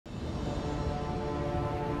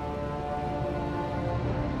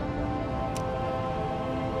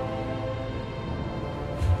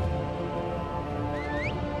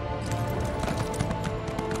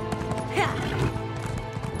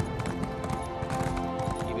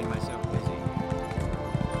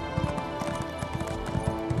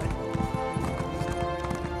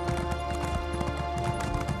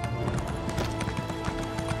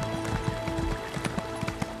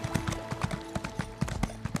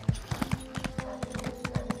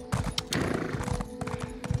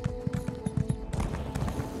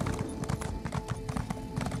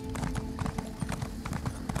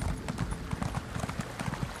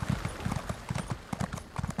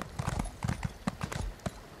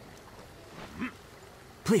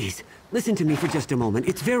Please, listen to me for just a moment.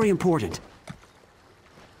 It's very important.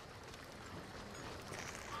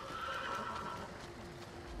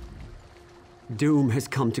 Doom has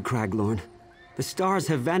come to Craglorn. The stars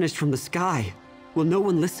have vanished from the sky. Will no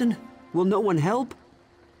one listen? Will no one help?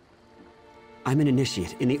 I'm an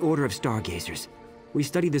initiate in the Order of Star-Gazers. We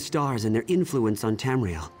study the stars and their influence on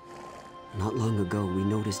Tamriel. Not long ago, we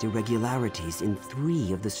noticed irregularities in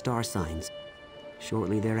 3 of the star signs.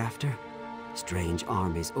 Shortly thereafter, strange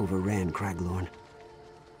armies overran Craglorn.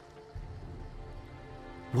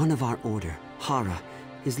 One of our order, Hara,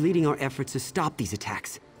 is leading our efforts to stop these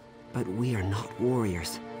attacks. But we are not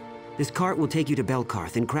warriors. This cart will take you to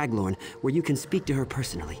Belkarth in Craglorn, where you can speak to her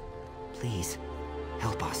personally. Please,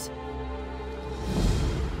 help us.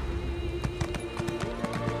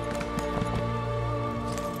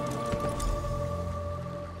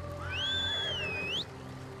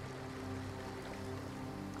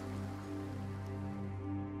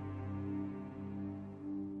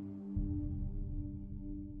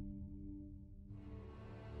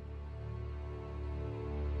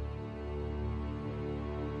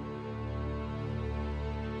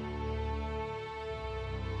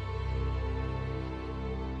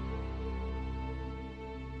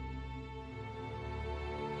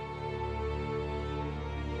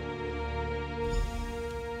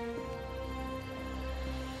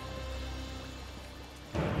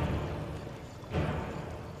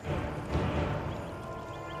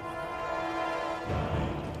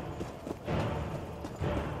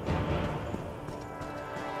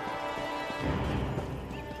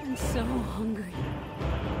 I'm so hungry.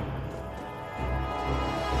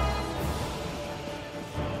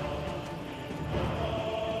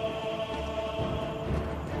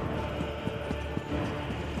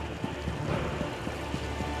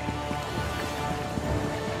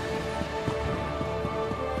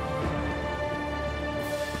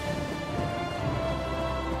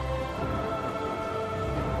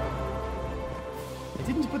 I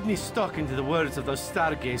didn't put any stock into the words of those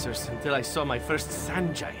Star-Gazers until I saw my first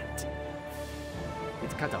sand giant.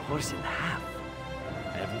 It cut a horse in half.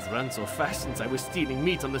 I haven't run so fast since I was stealing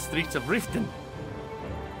meat on the streets of Riften.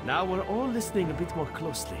 Now we're all listening a bit more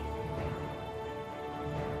closely.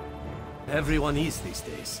 Everyone is these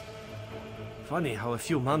days. Funny how a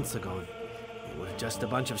few months ago, they were just a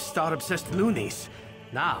bunch of star-obsessed loonies.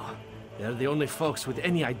 Now, they're the only folks with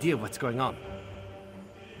any idea what's going on.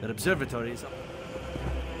 Their observatories...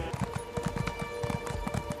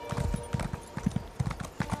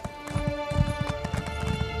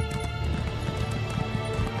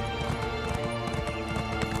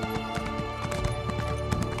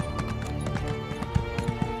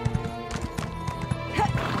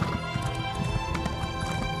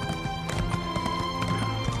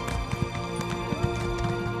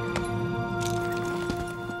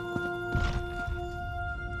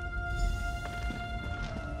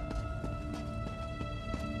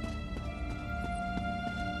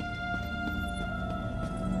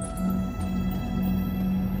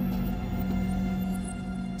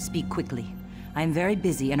 Speak quickly. I am very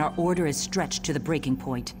busy and our order is stretched to the breaking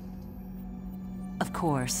point. Of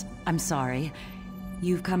course, I'm sorry.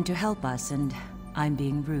 You've come to help us and I'm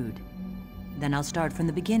being rude. Then I'll start from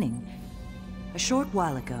the beginning. A short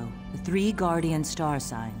while ago, the 3 guardian star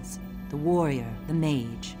signs, the warrior, the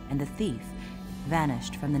mage, and the thief,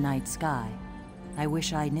 vanished from the night sky. I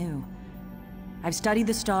wish I knew. I've studied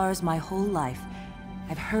the stars my whole life.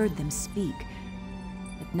 I've heard them speak,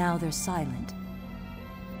 but now they're silent.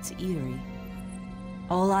 It's eerie.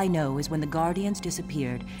 All I know is when the Guardians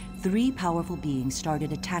disappeared, 3 powerful beings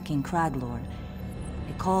started attacking Craglorn.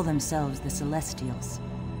 They call themselves the Celestials.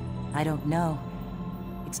 I don't know.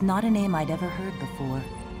 It's not a name I'd ever heard before.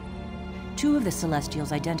 2 of the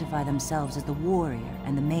Celestials identify themselves as the Warrior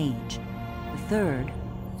and the Mage. The 3rd,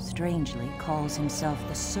 strangely, calls himself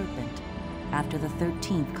the Serpent, after the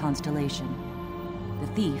 13th constellation. The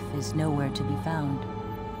thief is nowhere to be found.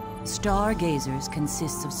 Star-Gazers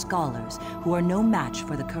consists of scholars who are no match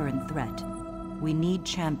for the current threat. We need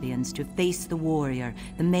champions to face the warrior,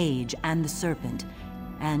 the mage, and the serpent,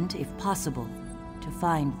 and, if possible, to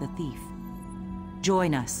find the thief.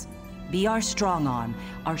 Join us. Be our strong arm,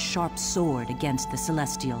 our sharp sword against the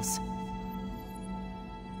Celestials.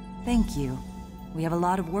 Thank you. We have a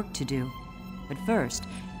lot of work to do. But first,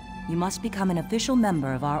 you must become an official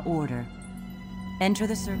member of our order. Enter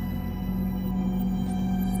the circle.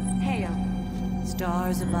 Hail,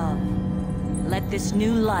 stars above. Let this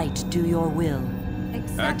new light do your will.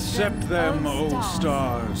 Accept them, O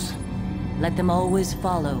stars. Let them always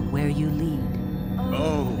follow where you lead.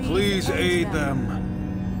 Oh, please aid them.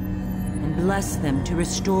 and bless them to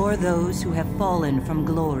restore those who have fallen from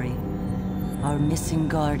glory. Our missing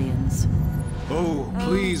guardians. Oh,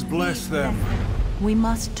 please bless them. We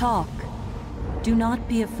must talk. Do not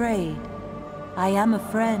be afraid. I am a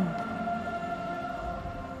friend.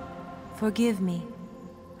 Forgive me.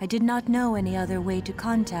 I did not know any other way to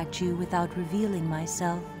contact you without revealing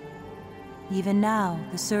myself. Even now,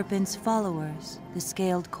 the Serpent's followers, the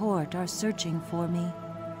Scaled Court, are searching for me.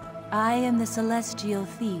 I am the Celestial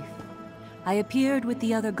Thief. I appeared with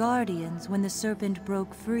the other Guardians when the Serpent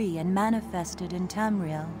broke free and manifested in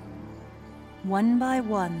Tamriel. One by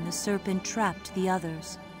one, the Serpent trapped the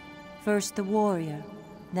others. First the warrior,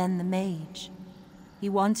 then the mage. He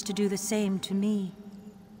wants to do the same to me.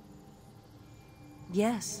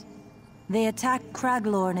 Yes, they attacked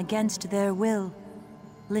Craglorn against their will.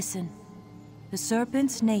 Listen, the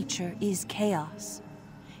Serpent's nature is chaos.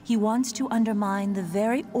 He wants to undermine the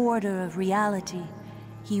very order of reality.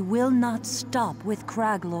 He will not stop with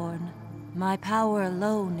Craglorn. My power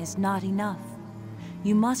alone is not enough.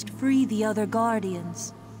 You must free the other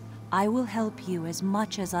Guardians. I will help you as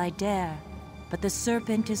much as I dare, but the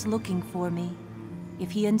Serpent is looking for me.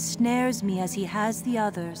 If he ensnares me as he has the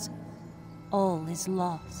others, all is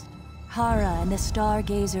lost. Hara and the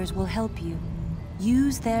Star-Gazers will help you.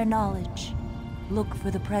 Use their knowledge. Look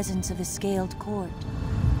for the presence of a Scaled Court.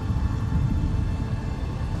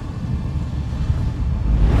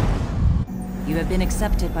 You have been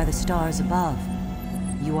accepted by the stars above.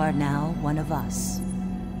 You are now one of us.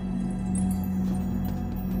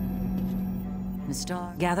 The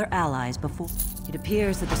Star gather allies before. It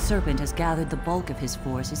appears that the Serpent has gathered the bulk of his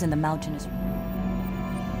forces in the mountainous.